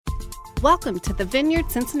Welcome to the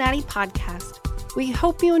Vineyard Cincinnati podcast. We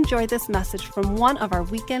hope you enjoy this message from one of our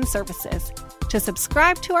weekend services. To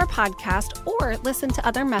subscribe to our podcast or listen to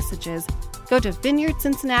other messages, go to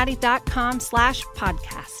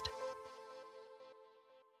vineyardcincinnati.com/podcast.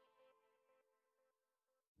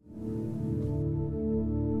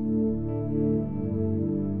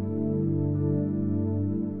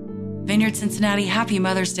 Vineyard Cincinnati, happy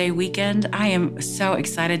Mother's Day weekend. I am so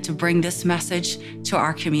excited to bring this message to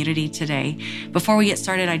our community today. Before we get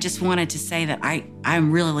started, I just wanted to say that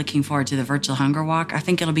I'm really looking forward to the virtual hunger walk. I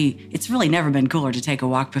think it's really never been cooler to take a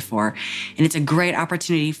walk before. And it's a great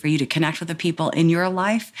opportunity for you to connect with the people in your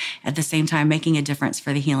life at the same time making a difference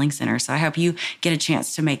for the Healing Center. So I hope you get a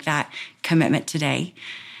chance to make that commitment today.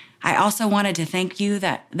 I also wanted to thank you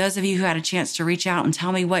that those of you who had a chance to reach out and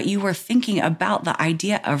tell me what you were thinking about the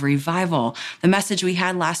idea of revival. The message we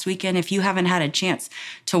had last weekend, if you haven't had a chance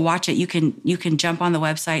to watch it, you can jump on the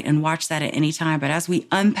website and watch that at any time. But as we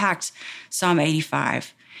unpacked Psalm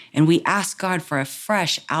 85 and we asked God for a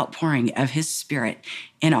fresh outpouring of his Spirit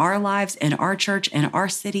in our lives, in our church, in our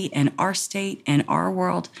city, in our state, in our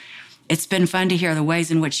world, it's been fun to hear the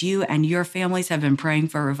ways in which you and your families have been praying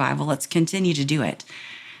for revival. Let's continue to do it.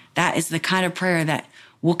 That is the kind of prayer that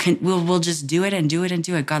we'll just do it and do it and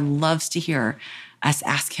do it. God loves to hear us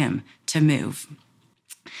ask him to move.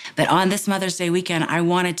 But on this Mother's Day weekend, I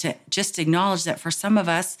wanted to just acknowledge that for some of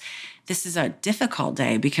us, this is a difficult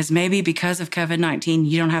day because maybe because of COVID-19,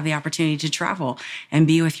 you don't have the opportunity to travel and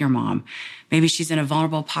be with your mom. Maybe she's in a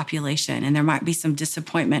vulnerable population and there might be some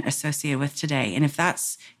disappointment associated with today. And if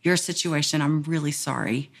that's your situation, I'm really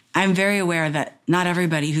sorry. I'm very aware that not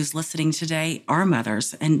everybody who's listening today are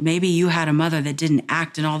mothers. And maybe you had a mother that didn't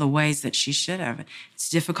act in all the ways that she should have. It's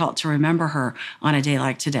difficult to remember her on a day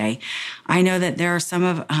like today. I know that there are some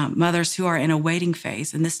of mothers who are in a waiting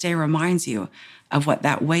phase, and this day reminds you of what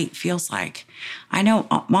that wait feels like. I know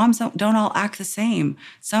moms don't all act the same.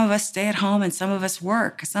 Some of us stay at home and some of us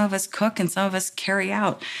work. Some of us cook and some of us carry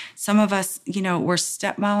out. Some of us, we're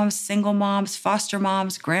stepmoms, single moms, foster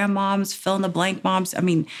moms, grandmoms, fill in the blank moms. I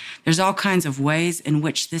mean, there's all kinds of ways in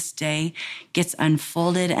which this day gets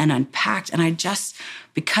unfolded and unpacked. And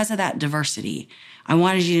because of that diversity, I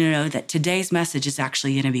wanted you to know that today's message is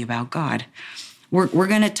actually going to be about God. We're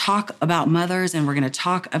going to talk about mothers and we're going to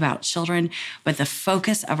talk about children, but the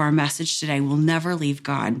focus of our message today will never leave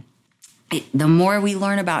God. The more we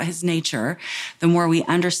learn about his nature, the more we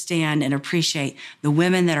understand and appreciate the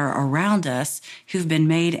women that are around us who've been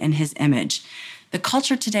made in his image. The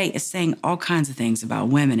culture today is saying all kinds of things about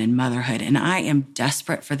women and motherhood, and I am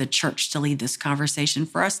desperate for the church to lead this conversation,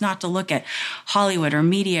 for us not to look at Hollywood or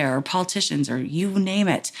media or politicians or you name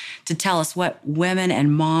it to tell us what women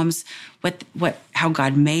and moms, how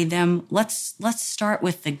God made them. Let's start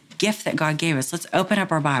with the gift that God gave us. Let's open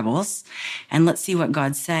up our Bibles and let's see what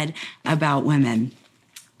God said about women.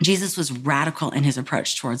 Jesus was radical in his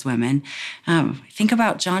approach towards women. Think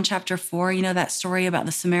about John chapter 4, that story about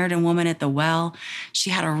the Samaritan woman at the well. She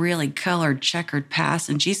had a really colored, checkered past,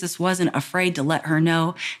 and Jesus wasn't afraid to let her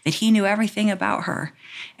know that he knew everything about her.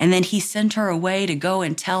 And then he sent her away to go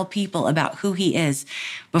and tell people about who he is.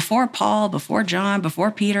 Before Paul, before John, before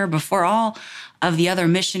Peter, before all of the other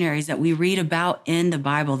missionaries that we read about in the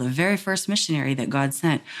Bible, the very first missionary that God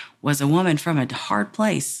sent was a woman from a hard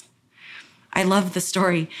place. I love the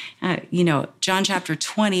story, John chapter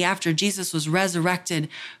 20, after Jesus was resurrected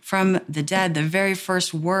from the dead, the very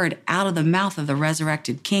first word out of the mouth of the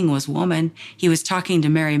resurrected king was woman. He was talking to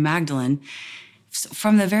Mary Magdalene.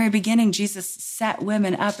 From the very beginning, Jesus set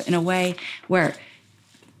women up in a way where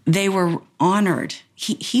they were honored.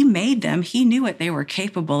 He made them. He knew what they were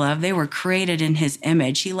capable of. They were created in his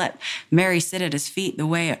image. He let Mary sit at his feet the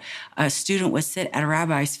way a student would sit at a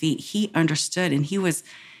rabbi's feet. He understood, and he was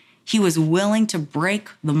willing to break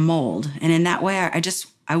the mold. And in that way,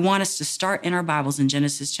 I want us to start in our Bibles in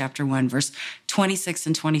Genesis chapter 1, verse 26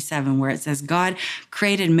 and 27, where it says, God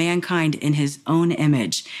created mankind in his own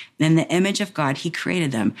image. In the image of God, he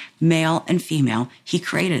created them, male and female, he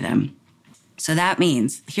created them. So that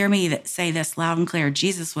means, hear me say this loud and clear,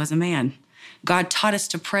 Jesus was a man. God taught us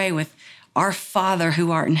to pray with our Father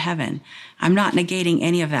who art in heaven. I'm not negating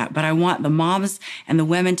any of that, but I want the moms and the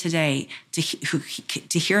women today to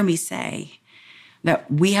hear me say that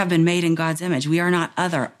we have been made in God's image. We are not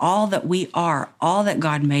other. All that we are, all that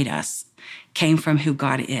God made us, came from who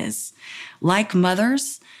God is. Like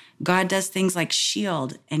mothers, God does things like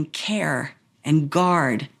shield and care and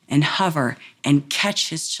guard and hover and catch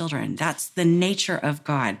his children. That's the nature of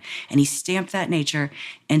God. And he stamped that nature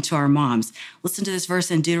into our moms. Listen to this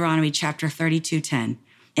verse in Deuteronomy chapter 32:10.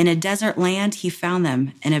 In a desert land, he found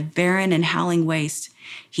them. In a barren and howling waste,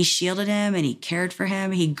 he shielded him and he cared for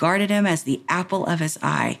him. He guarded him as the apple of his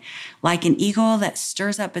eye. Like an eagle that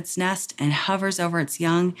stirs up its nest and hovers over its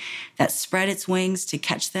young, that spread its wings to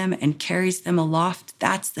catch them and carries them aloft.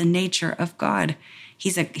 That's the nature of God.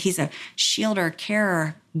 He's a shielder,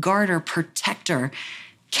 carer, guarder, protector,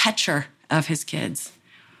 catcher of his kids.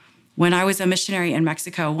 When I was a missionary in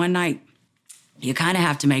Mexico, one night, you kind of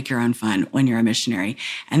have to make your own fun when you're a missionary.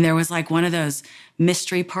 And there was like one of those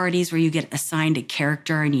mystery parties where you get assigned a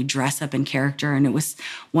character and you dress up in character. And it was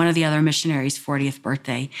one of the other missionaries' 40th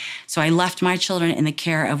birthday. So I left my children in the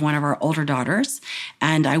care of one of our older daughters.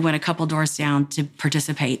 And I went a couple doors down to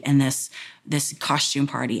participate in this costume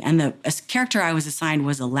party. And the character I was assigned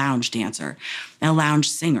was a lounge dancer, a lounge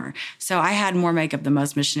singer. So I had more makeup than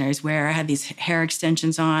most missionaries wear. I had these hair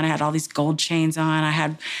extensions on. I had all these gold chains on. I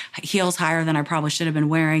had heels higher than I probably should have been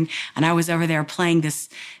wearing. And I was over there playing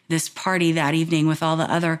this party that evening with all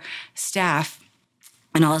the other staff.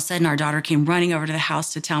 And all of a sudden, our daughter came running over to the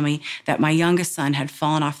house to tell me that my youngest son had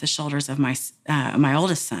fallen off the shoulders of my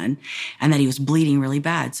oldest son and that he was bleeding really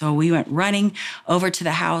bad. So we went running over to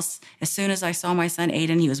the house. As soon as I saw my son,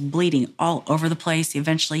 Aiden, he was bleeding all over the place.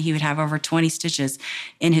 Eventually, he would have over 20 stitches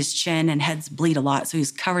in his chin and heads bleed a lot. So he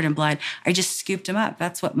was covered in blood. I just scooped him up.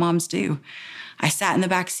 That's what moms do. I sat in the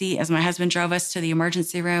back seat as my husband drove us to the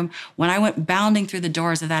emergency room. When I went bounding through the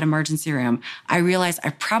doors of that emergency room, I realized I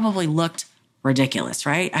probably looked ridiculous,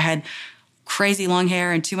 right? I had crazy long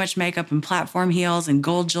hair and too much makeup and platform heels and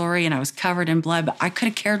gold jewelry, and I was covered in blood, but I could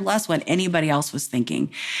have cared less what anybody else was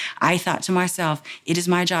thinking. I thought to myself, it is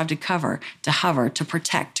my job to cover, to hover, to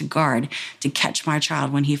protect, to guard, to catch my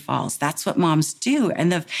child when he falls. That's what moms do.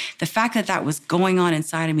 And the fact that that was going on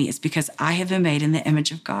inside of me is because I have been made in the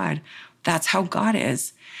image of God. That's how God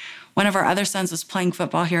is. One of our other sons was playing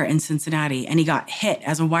football here in Cincinnati, and he got hit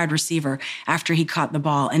as a wide receiver after he caught the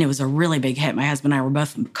ball, and it was a really big hit. My husband and I were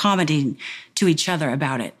both commenting to each other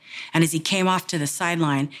about it. And as he came off to the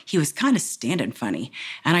sideline, he was kind of standing funny.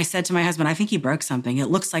 And I said to my husband, I think he broke something. It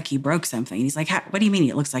looks like he broke something. And he's like, what do you mean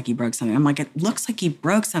it looks like he broke something? I'm like, it looks like he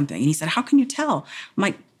broke something. And he said, how can you tell? I'm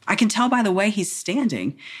like, I can tell by the way he's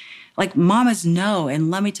standing. Like, mamas know, and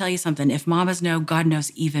let me tell you something, if mamas know, God knows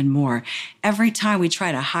even more. Every time we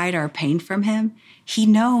try to hide our pain from him, he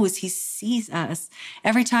knows, he sees us.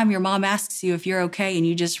 Every time your mom asks you if you're okay and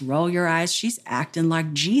you just roll your eyes, she's acting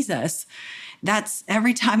like Jesus. That's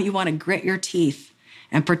every time you want to grit your teeth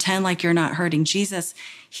and pretend like you're not hurting. Jesus,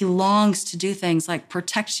 he longs to do things like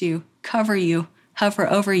protect you, cover you, hover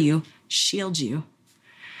over you, shield you.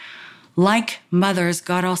 Like mothers,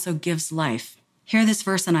 God also gives life. Hear this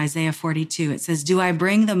verse in Isaiah 42. It says, do I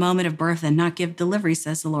bring the moment of birth and not give delivery,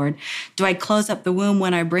 says the Lord? Do I close up the womb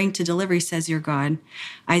when I bring to delivery, says your God?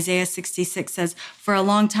 Isaiah 66 says, for a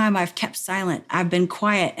long time I've kept silent. I've been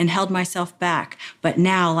quiet and held myself back. But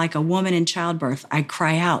now, like a woman in childbirth, I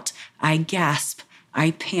cry out, I gasp,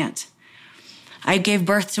 I pant. I gave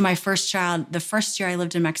birth to my first child the first year I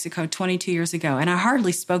lived in Mexico 22 years ago, and I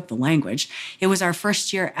hardly spoke the language. It was our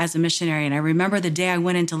first year as a missionary, and I remember the day I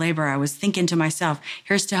went into labor, I was thinking to myself,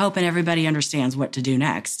 here's to hoping everybody understands what to do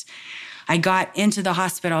next. I got into the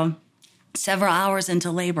hospital several hours into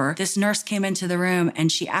labor. This nurse came into the room,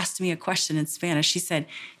 and she asked me a question in Spanish. She said,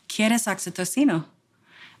 ¿Quieres oxitocina?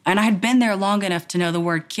 And I had been there long enough to know the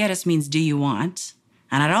word quieres means do you want?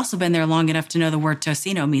 And I'd also been there long enough to know the word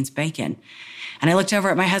tocino means bacon. And I looked over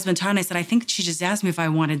at my husband, Todd, and I said, I think she just asked me if I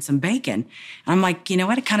wanted some bacon. And I'm like, you know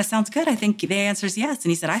what? It kind of sounds good. I think the answer is yes. And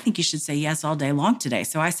he said, I think you should say yes all day long today.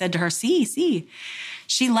 So I said to her, see.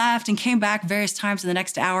 She left and came back various times in the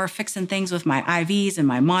next hour, fixing things with my IVs and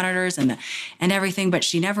my monitors and everything, but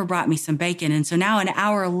she never brought me some bacon. And so now an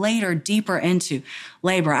hour later, deeper into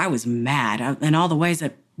labor, I was mad in all the ways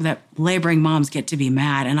that laboring moms get to be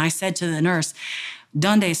mad. And I said to the nurse,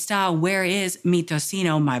 ¿Dónde está? Where is mi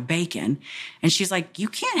tocino, my bacon? And she's like, you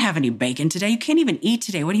can't have any bacon today. You can't even eat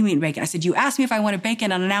today. What do you mean bacon? I said, you asked me if I wanted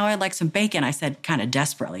bacon, and now I'd like some bacon. I said, kind of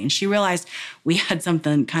desperately. And she realized we had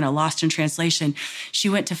something kind of lost in translation. She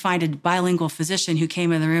went to find a bilingual physician who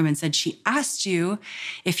came in the room and said, she asked you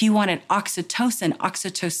if you wanted oxytocin,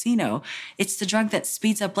 oxytocino. It's the drug that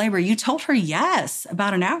speeds up labor. You told her yes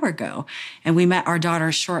about an hour ago. And we met our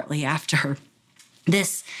daughter shortly after.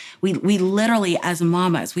 We literally, as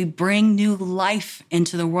mamas, we bring new life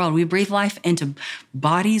into the world. We breathe life into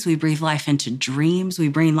bodies. We breathe life into dreams. We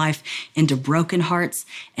bring life into broken hearts.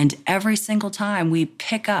 And every single time we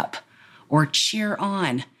pick up or cheer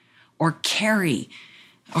on or carry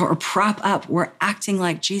or prop up, we're acting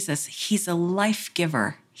like Jesus. He's a life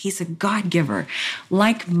giver. He's a God giver.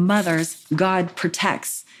 Like mothers, God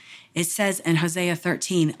protects. It says in Hosea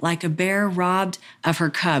 13, like a bear robbed of her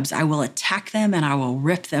cubs, I will attack them and I will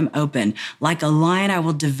rip them open. Like a lion, I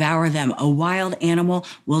will devour them. A wild animal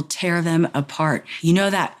will tear them apart. You know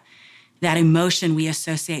that emotion we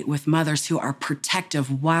associate with mothers who are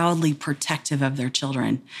protective, wildly protective of their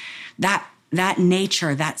children. That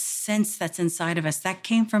nature, that sense that's inside of us, that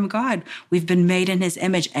came from God. We've been made in his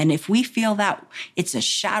image. And if we feel that, it's a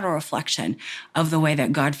shadow reflection of the way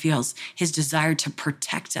that God feels, his desire to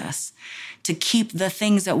protect us, to keep the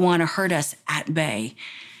things that want to hurt us at bay.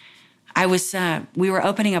 We were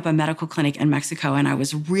opening up a medical clinic in Mexico, and I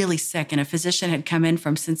was really sick, and a physician had come in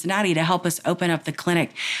from Cincinnati to help us open up the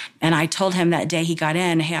clinic. And I told him that day he got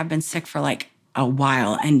in, hey, I've been sick for like a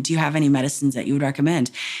while, and do you have any medicines that you would recommend?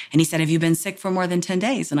 And he said, have you been sick for more than 10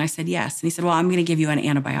 days? And I said, yes. And he said, well, I'm going to give you an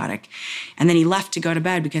antibiotic. And then he left to go to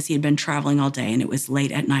bed because he had been traveling all day, and it was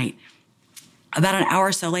late at night. About an hour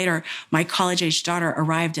or so later, my college-age daughter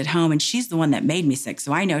arrived at home, and she's the one that made me sick.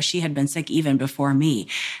 So I know she had been sick even before me.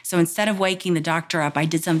 So instead of waking the doctor up, I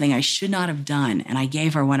did something I should not have done, and I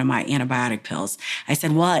gave her one of my antibiotic pills. I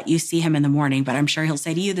said, well, you see him in the morning, but I'm sure he'll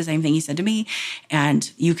say to you the same thing he said to me, and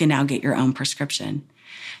you can now get your own prescription.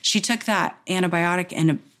 She took that antibiotic,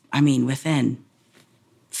 and within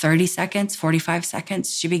 30 seconds, 45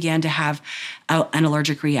 seconds, she began to have an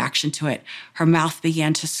allergic reaction to it. Her mouth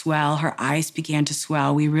began to swell. Her eyes began to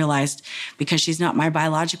swell. We realized, because she's not my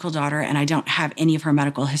biological daughter and I don't have any of her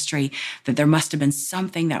medical history, that there must have been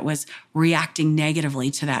something that was reacting negatively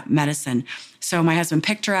to that medicine. So my husband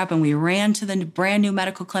picked her up and we ran to the brand new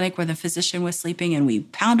medical clinic where the physician was sleeping, and we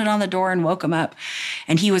pounded on the door and woke him up.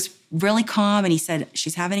 And he was really calm, and he said,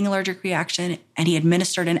 she's having an allergic reaction. And he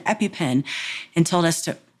administered an EpiPen and told us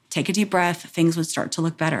to take a deep breath. Things would start to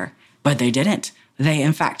look better. But they didn't. They,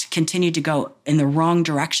 in fact, continued to go in the wrong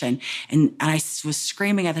direction. And I was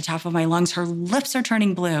screaming at the top of my lungs, her lips are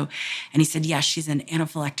turning blue. And he said, yes, she's in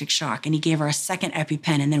anaphylactic shock. And he gave her a second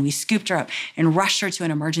EpiPen. And then we scooped her up and rushed her to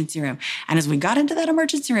an emergency room. And as we got into that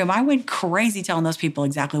emergency room, I went crazy telling those people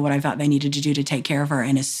exactly what I thought they needed to do to take care of her.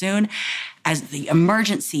 And as soon as the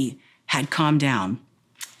emergency had calmed down,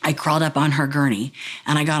 I crawled up on her gurney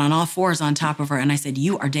and I got on all fours on top of her and I said,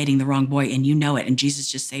 you are dating the wrong boy and you know it, and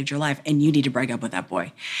Jesus just saved your life and you need to break up with that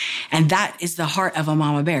boy. And that is the heart of a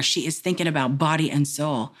mama bear. She is thinking about body and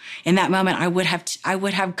soul. In that moment, I would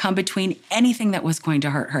have come between anything that was going to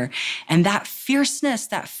hurt her. And that fierceness,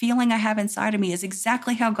 that feeling I have inside of me is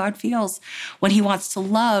exactly how God feels when he wants to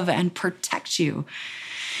love and protect you.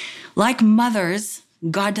 Like mothers,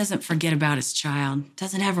 God doesn't forget about his child,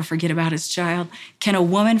 doesn't ever forget about his child. Can a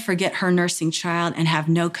woman forget her nursing child and have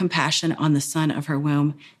no compassion on the son of her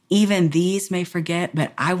womb? Even these may forget,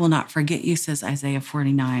 but I will not forget you, says Isaiah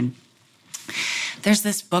 49. There's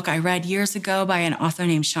this book I read years ago by an author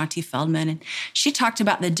named Shanti Feldman, and she talked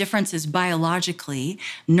about the differences biologically,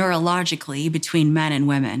 neurologically between men and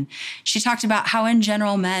women. She talked about how in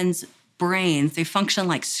general men's brains, they function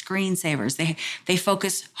like screensavers. They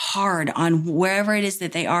focus hard on wherever it is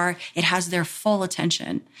that they are. It has their full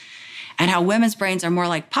attention. And how women's brains are more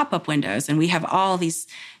like pop-up windows, and we have all these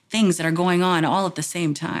things that are going on all at the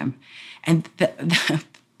same time. And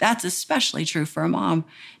that's especially true for a mom.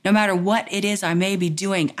 No matter what it is I may be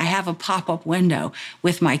doing, I have a pop-up window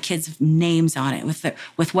with my kids' names on it,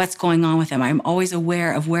 with what's going on with them. I'm always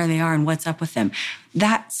aware of where they are and what's up with them.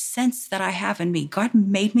 That sense that I have in me, God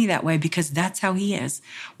made me that way because that's how he is.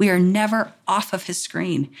 We are never off of his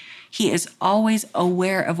screen. He is always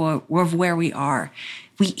aware of where we are.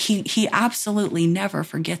 He absolutely never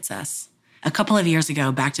forgets us. A couple of years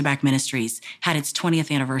ago, Back to Back Ministries had its 20th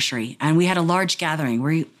anniversary, and we had a large gathering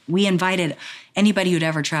where we invited anybody who'd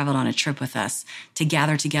ever traveled on a trip with us to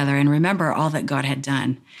gather together and remember all that God had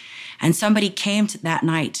done. And somebody came to that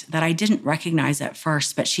night that I didn't recognize at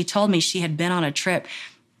first, but she told me she had been on a trip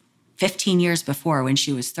 15 years before when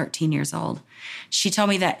she was 13 years old. She told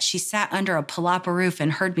me that she sat under a palapa roof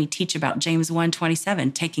and heard me teach about James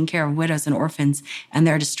 1:27, taking care of widows and orphans and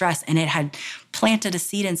their distress. And it had planted a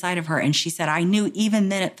seed inside of her. And she said, I knew even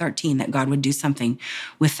then at 13 that God would do something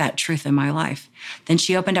with that truth in my life. Then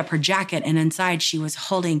she opened up her jacket, and inside she was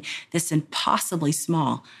holding this impossibly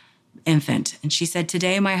small infant. And she said,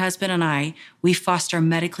 today, my husband and I, we foster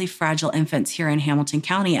medically fragile infants here in Hamilton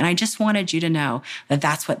County. And I just wanted you to know that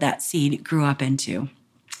that's what that seed grew up into.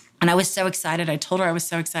 And I was so excited. I told her I was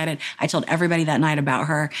so excited. I told everybody that night about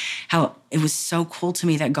her, how it was so cool to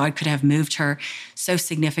me that God could have moved her so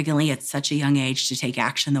significantly at such a young age to take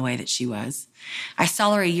action the way that she was. I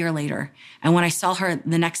saw her a year later. And when I saw her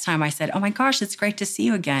the next time, I said, oh my gosh, it's great to see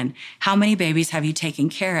you again. How many babies have you taken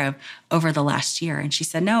care of over the last year? And she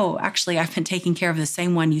said, no, actually, I've been taking care of the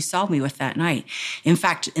same one you saw me with that night. In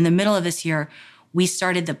fact, in the middle of this year, we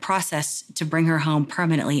started the process to bring her home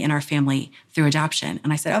permanently in our family through adoption.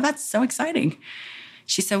 And I said, oh, that's so exciting.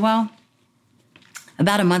 She said, well,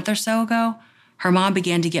 about a month or so ago, her mom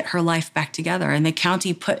began to get her life back together, and the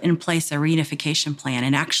county put in place a reunification plan.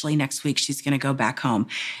 And actually next week, she's going to go back home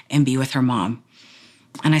and be with her mom.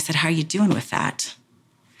 And I said, how are you doing with that?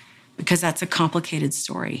 Because that's a complicated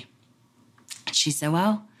story. She said,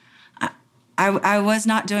 well, I was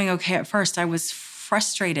not doing okay at first. I was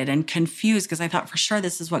frustrated and confused because I thought for sure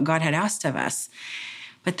this is what God had asked of us.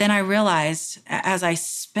 But then I realized as I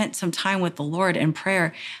spent some time with the Lord in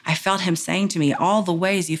prayer, I felt him saying to me, all the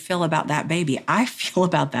ways you feel about that baby, I feel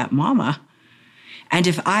about that mama. And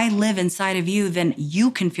if I live inside of you, then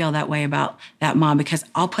you can feel that way about that mom because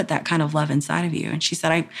I'll put that kind of love inside of you. And she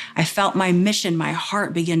said, I felt my mission, my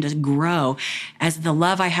heart begin to grow as the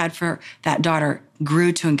love I had for that daughter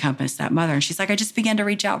grew to encompass that mother. And she's like, I just began to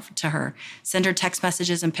reach out to her, send her text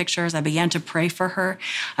messages and pictures. I began to pray for her.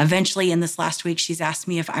 Eventually, in this last week, she's asked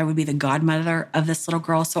me if I would be the godmother of this little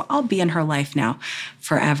girl. So I'll be in her life now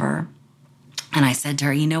forever. And I said to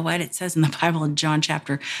her, you know what? It says in the Bible in John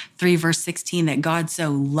chapter 3, verse 16, that God so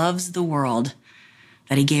loves the world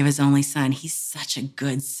that he gave his only son. He's such a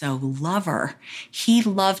good lover. He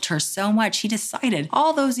loved her so much. He decided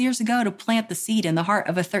all those years ago to plant the seed in the heart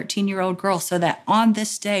of a 13-year-old girl so that on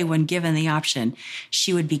this day, when given the option,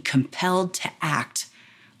 she would be compelled to act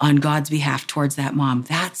on God's behalf towards that mom.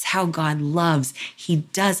 That's how God loves. He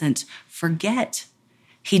doesn't forget.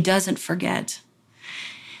 He doesn't forget.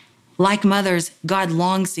 Like mothers, God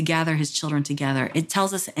longs to gather his children together. It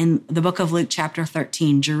tells us in the book of Luke, chapter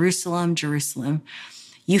 13, Jerusalem, Jerusalem,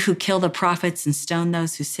 you who kill the prophets and stone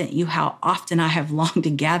those who sent you, how often I have longed to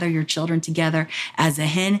gather your children together as a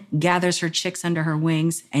hen gathers her chicks under her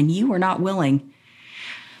wings, and you were not willing.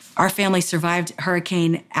 Our family survived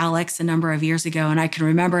Hurricane Alex a number of years ago, and I can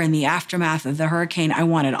remember in the aftermath of the hurricane, I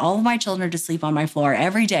wanted all of my children to sleep on my floor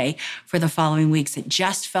every day for the following weeks. It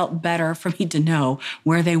just felt better for me to know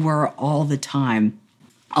where they were all the time,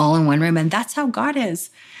 all in one room. And that's how God is.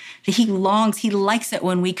 He longs, he likes it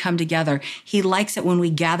when we come together. He likes it when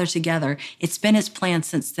we gather together. It's been his plan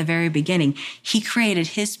since the very beginning. He created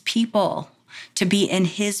his people to be in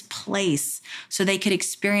his place so they could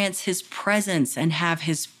experience his presence and have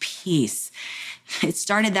his peace. It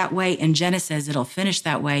started that way in Genesis. It'll finish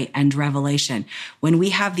that way in Revelation. When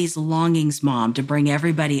we have these longings, Mom, to bring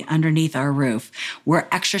everybody underneath our roof, we're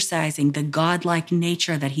exercising the godlike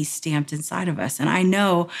nature that he stamped inside of us. And I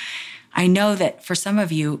know that for some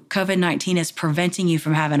of you, COVID-19 is preventing you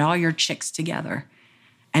from having all your chicks together.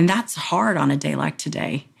 And that's hard on a day like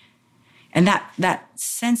today. And that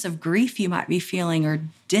sense of grief you might be feeling, or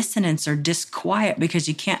dissonance or disquiet because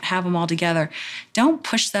you can't have them all together, don't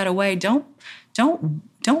push that away. Don't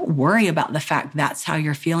worry about the fact that's how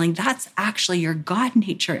you're feeling. That's actually your God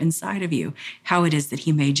nature inside of you, how it is that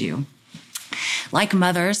he made you. Like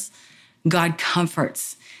mothers, God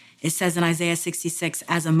comforts. It says in Isaiah 66,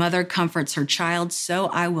 as a mother comforts her child, so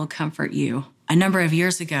I will comfort you. A number of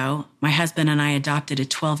years ago, my husband and I adopted a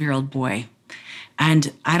 12-year-old boy.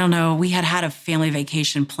 And I don't know, we had a family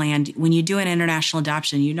vacation planned. When you do an international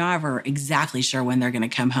adoption, you're never exactly sure when they're going to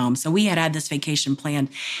come home. So we had this vacation planned.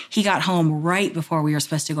 He got home right before we were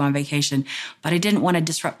supposed to go on vacation, but I didn't want to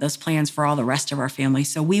disrupt those plans for all the rest of our family.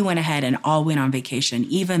 So we went ahead and all went on vacation,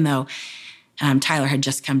 even though Tyler had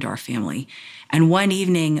just come to our family. And one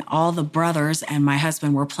evening, all the brothers and my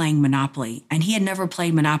husband were playing Monopoly. And he had never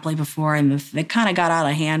played Monopoly before, and they kind of got out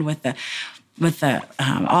of hand with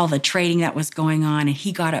all the trading that was going on, and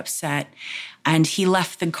he got upset, and he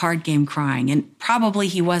left the card game crying. And probably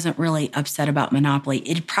he wasn't really upset about Monopoly.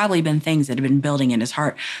 It had probably been things that had been building in his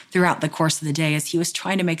heart throughout the course of the day as he was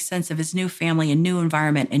trying to make sense of his new family and new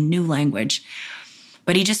environment and new language.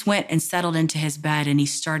 But he just went and settled into his bed, and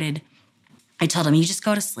I told him, you just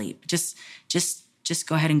go to sleep. Just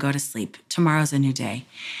go ahead and go to sleep. Tomorrow's a new day.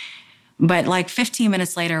 But like 15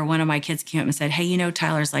 minutes later, one of my kids came up and said, hey,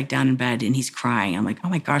 Tyler's like down in bed and he's crying. I'm like, oh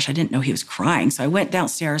my gosh, I didn't know he was crying. So I went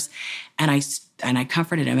downstairs and I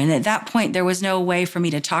comforted him. And at that point, there was no way for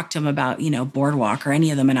me to talk to him about, Boardwalk or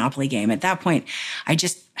any of the Monopoly game. At that point, I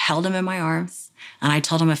just held him in my arms and I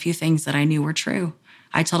told him a few things that I knew were true.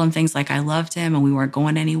 I told him things like I loved him and we weren't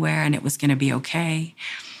going anywhere and it was going to be okay.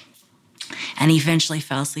 And he eventually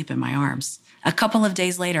fell asleep in my arms. A couple of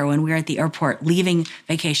days later, when we were at the airport leaving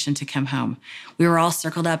vacation to come home, we were all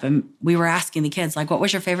circled up and we were asking the kids, like, what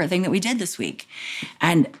was your favorite thing that we did this week?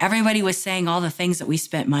 And everybody was saying all the things that we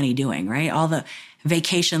spent money doing, right? All the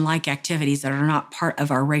vacation-like activities that are not part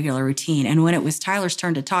of our regular routine. And when it was Tyler's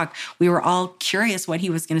turn to talk, we were all curious what he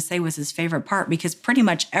was going to say was his favorite part, because pretty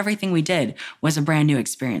much everything we did was a brand new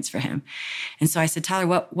experience for him. And so I said,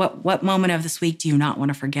 Tyler, what moment of this week do you not want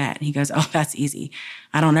to forget? And he goes, oh, that's easy.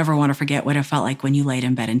 I don't ever want to forget what it felt like when you laid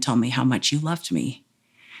in bed and told me how much you loved me.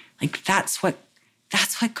 Like, that's what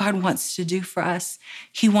God wants to do for us.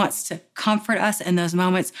 He wants to comfort us in those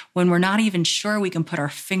moments when we're not even sure we can put our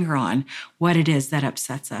finger on what it is that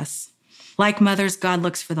upsets us. Like mothers, God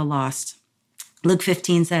looks for the lost. Luke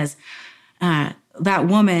 15 says, that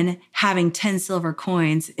woman having 10 silver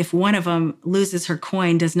coins, if one of them loses her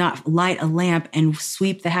coin, does not light a lamp and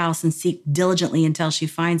sweep the house and seek diligently until she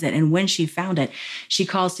finds it. And when she found it, she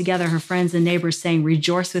calls together her friends and neighbors saying,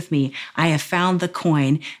 rejoice with me. I have found the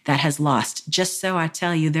coin that has lost. Just so I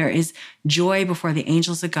tell you, there is joy before the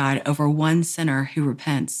angels of God over one sinner who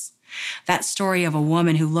repents. That story of a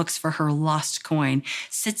woman who looks for her lost coin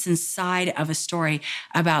sits inside of a story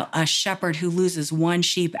about a shepherd who loses one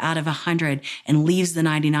sheep out of 100 and leaves the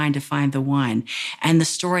 99 to find the one. And the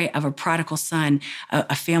story of a prodigal son,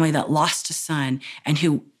 a family that lost a son and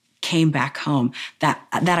who came back home. That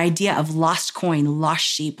idea of lost coin, lost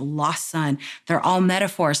sheep, lost son, they're all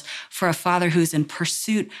metaphors for a father who's in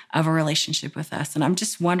pursuit of a relationship with us. And I'm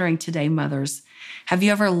just wondering today, mothers, have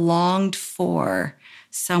you ever longed for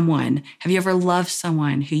someone? Have you ever loved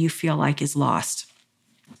someone who you feel like is lost?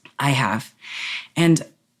 I have. And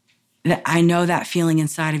I know that feeling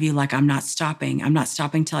inside of you, like, I'm not stopping. I'm not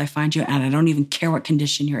stopping till I find you. And I don't even care what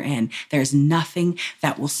condition you're in. There's nothing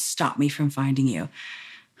that will stop me from finding you.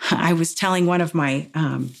 I was telling one of my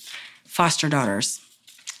foster daughters,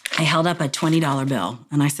 I held up a $20 bill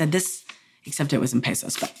and I said, this, except it was in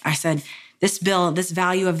pesos, but I said, this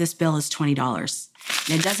value of this bill is $20.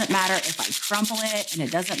 And it doesn't matter if I crumple it, and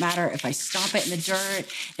it doesn't matter if I stomp it in the dirt.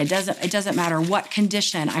 It doesn't matter what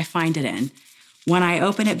condition I find it in. When I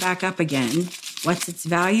open it back up again, what's its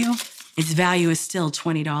value? Its value is still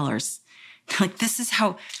 $20. Like, this is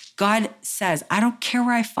how God says, I don't care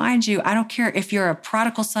where I find you. I don't care if you're a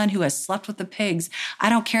prodigal son who has slept with the pigs. I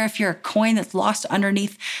don't care if you're a coin that's lost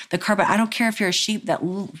underneath the carpet. I don't care if you're a sheep that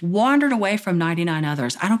wandered away from 99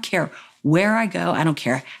 others. I don't care where I go. I don't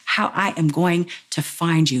care how. I am going to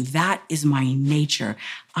find you. That is my nature.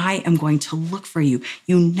 I am going to look for you.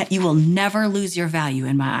 You will never lose your value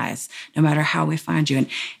in my eyes, no matter how we find you. And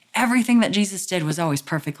everything that Jesus did was always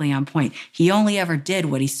perfectly on point. He only ever did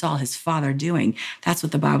what he saw his Father doing. That's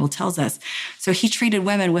what the Bible tells us. So he treated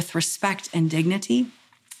women with respect and dignity,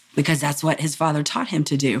 because that's what his Father taught him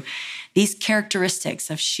to do. These characteristics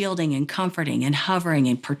of shielding and comforting and hovering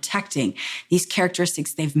and protecting, these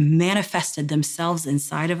characteristics, they've manifested themselves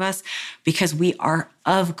inside of us because we are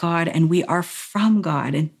of God and we are from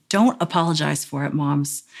God. And don't apologize for it,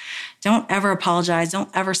 moms. Don't ever apologize. Don't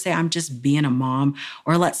ever say, I'm just being a mom,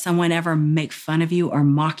 or let someone ever make fun of you or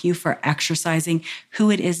mock you for exercising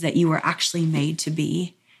who it is that you were actually made to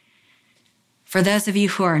be. For those of you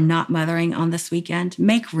who are not mothering on this weekend,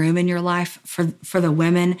 make room in your life for the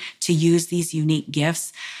women to use these unique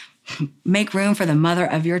gifts. Make room for the mother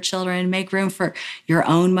of your children. Make room for your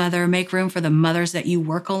own mother. Make room for the mothers that you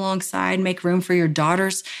work alongside. Make room for your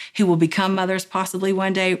daughters who will become mothers possibly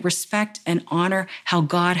one day. Respect and honor how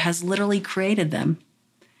God has literally created them.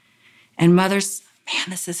 And mothers, man,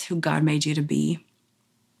 this is who God made you to be.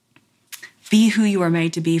 Be who you are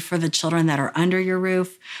made to be for the children that are under your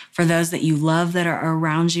roof, for those that you love that are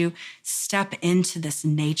around you. Step into this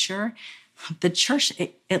nature. The church,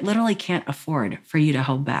 it literally can't afford for you to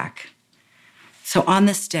hold back. So on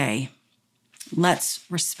this day, let's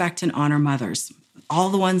respect and honor mothers, all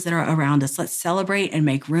the ones that are around us. Let's celebrate and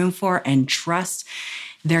make room for and trust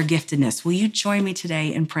their giftedness. Will you join me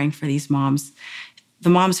today in praying for these moms? The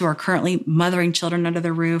moms who are currently mothering children under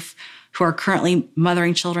their roof, who are currently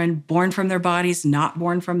mothering children born from their bodies, not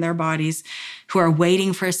born from their bodies, who are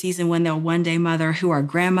waiting for a season when they'll one day mother, who are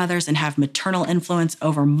grandmothers and have maternal influence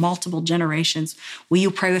over multiple generations. Will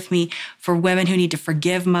you pray with me for women who need to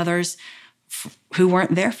forgive mothers who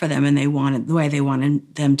weren't there for them and they wanted the way they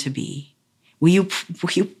wanted them to be? Will you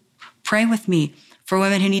pray with me for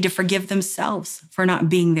women who need to forgive themselves for not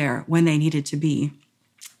being there when they needed to be?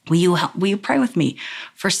 Will you pray with me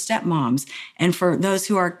for stepmoms and for those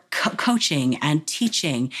who are coaching and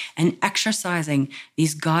teaching and exercising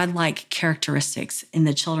these God-like characteristics in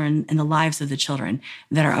the children, in the lives of the children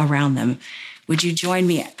that are around them? Would you join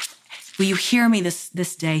me Will you hear me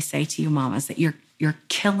this day say to you, mamas, that you're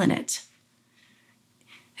killing it,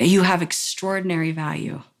 that you have extraordinary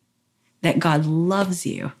value, that God loves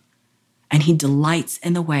you, and he delights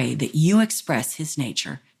in the way that you express his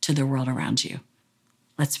nature to the world around you.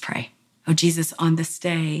 Let's pray. Oh, Jesus, on this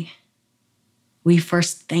day, we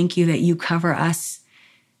first thank you that you cover us,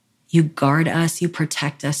 you guard us, you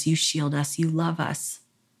protect us, you shield us, you love us,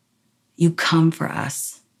 you come for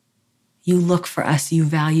us, you look for us, you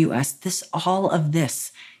value us. All of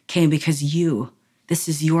this came because this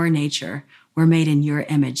is your nature. We're made in your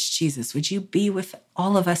image. Jesus, would you be with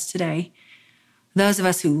all of us today? Those of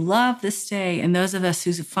us who love this day and those of us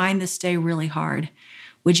who find this day really hard,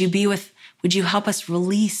 would you help us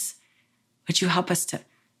release? Would you help us to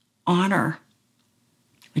honor?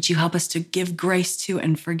 Would you help us to give grace to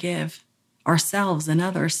and forgive ourselves and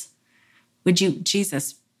others? Would you,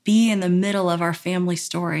 Jesus, be in the middle of our family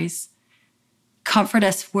stories? Comfort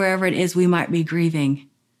us wherever it is we might be grieving,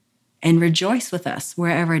 and rejoice with us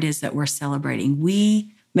wherever it is that we're celebrating.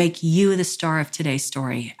 We make you the star of today's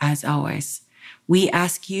story, as always. We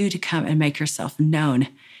ask you to come and make yourself known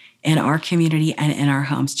in our community and in our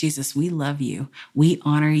homes. Jesus, we love you. We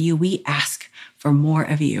honor you. We ask for more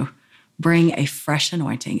of you. Bring a fresh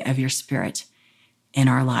anointing of your Spirit in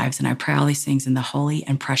our lives. And I pray all these things in the holy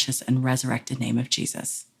and precious and resurrected name of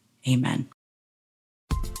Jesus. Amen.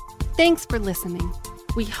 Thanks for listening.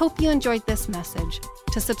 We hope you enjoyed this message.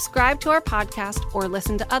 To subscribe to our podcast or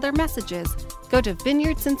listen to other messages, go to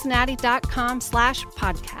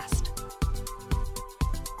vineyardcincinnati.com/podcast.